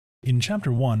In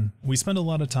Chapter 1, we spent a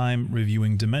lot of time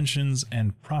reviewing dimensions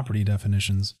and property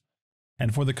definitions,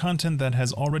 and for the content that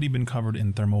has already been covered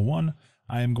in Thermo 1,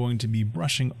 I am going to be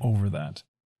brushing over that.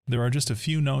 There are just a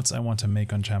few notes I want to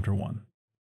make on Chapter 1.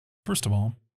 First of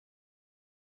all,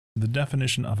 the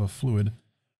definition of a fluid,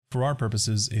 for our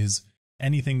purposes, is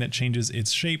anything that changes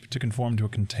its shape to conform to a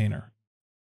container.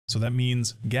 So that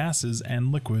means gases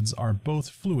and liquids are both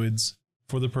fluids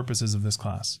for the purposes of this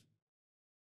class.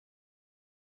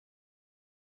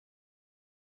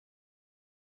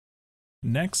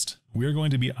 Next, we are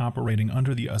going to be operating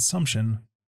under the assumption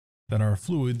that our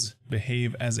fluids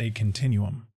behave as a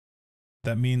continuum.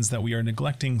 That means that we are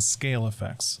neglecting scale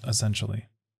effects, essentially.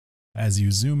 As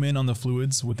you zoom in on the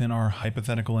fluids within our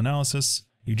hypothetical analysis,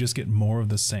 you just get more of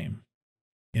the same.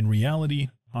 In reality,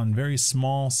 on very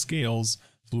small scales,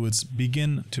 fluids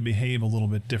begin to behave a little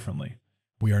bit differently.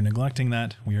 We are neglecting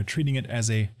that. We are treating it as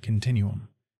a continuum.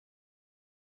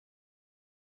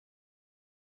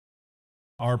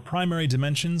 Our primary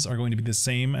dimensions are going to be the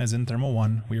same as in Thermo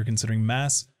 1. We are considering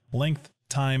mass, length,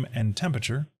 time, and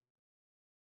temperature.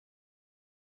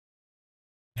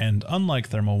 And unlike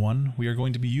Thermo 1, we are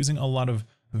going to be using a lot of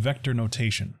vector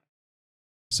notation.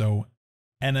 So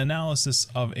an analysis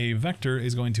of a vector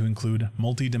is going to include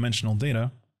multi-dimensional data,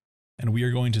 and we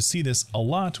are going to see this a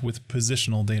lot with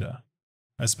positional data,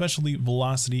 especially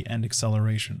velocity and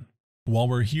acceleration. While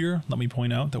we're here, let me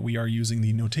point out that we are using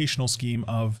the notational scheme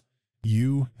of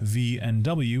u, v, and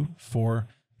w for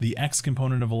the x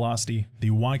component of velocity,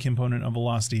 the y component of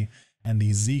velocity, and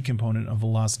the z component of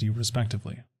velocity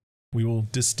respectively. We will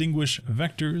distinguish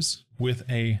vectors with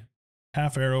a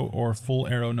half arrow or full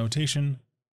arrow notation,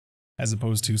 as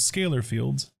opposed to scalar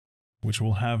fields, which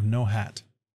will have no hat.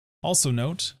 Also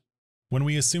note, when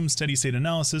we assume steady state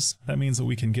analysis, that means that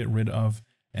we can get rid of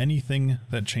anything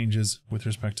that changes with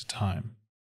respect to time.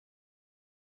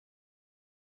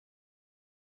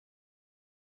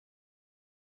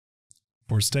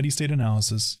 For steady state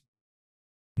analysis,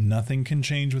 nothing can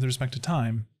change with respect to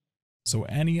time, so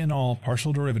any and all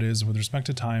partial derivatives with respect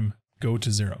to time go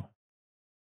to 0.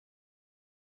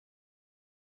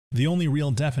 The only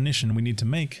real definition we need to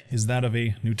make is that of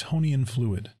a Newtonian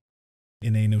fluid.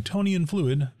 In a Newtonian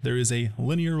fluid, there is a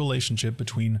linear relationship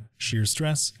between shear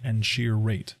stress and shear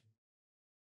rate.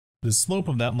 The slope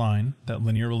of that line, that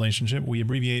linear relationship, we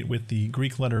abbreviate with the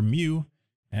Greek letter mu,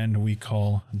 and we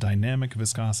call dynamic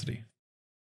viscosity.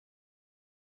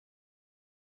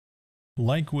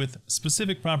 Like with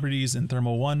specific properties in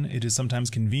Thermo 1, it is sometimes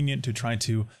convenient to try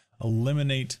to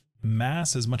eliminate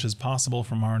mass as much as possible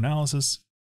from our analysis.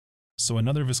 So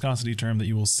another viscosity term that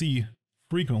you will see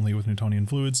frequently with Newtonian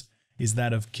fluids is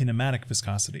that of kinematic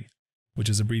viscosity, which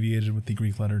is abbreviated with the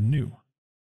Greek letter nu.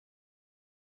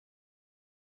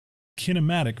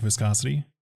 Kinematic viscosity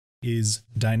is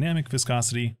dynamic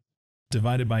viscosity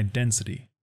divided by density.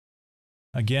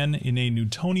 Again, in a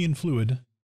Newtonian fluid,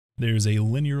 there is a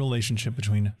linear relationship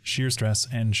between shear stress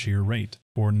and shear rate.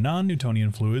 For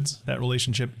non-Newtonian fluids, that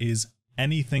relationship is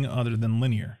anything other than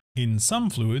linear. In some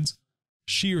fluids,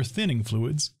 shear thinning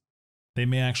fluids, they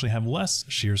may actually have less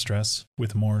shear stress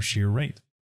with more shear rate.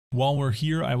 While we're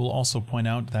here, I will also point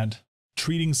out that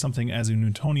treating something as a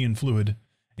Newtonian fluid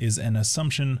is an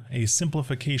assumption, a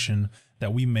simplification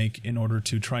that we make in order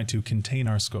to try to contain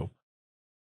our scope.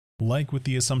 Like with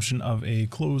the assumption of a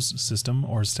closed system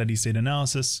or steady state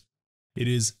analysis, it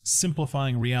is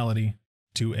simplifying reality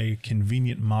to a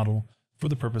convenient model for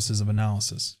the purposes of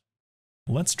analysis.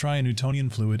 Let's try a Newtonian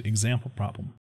fluid example problem.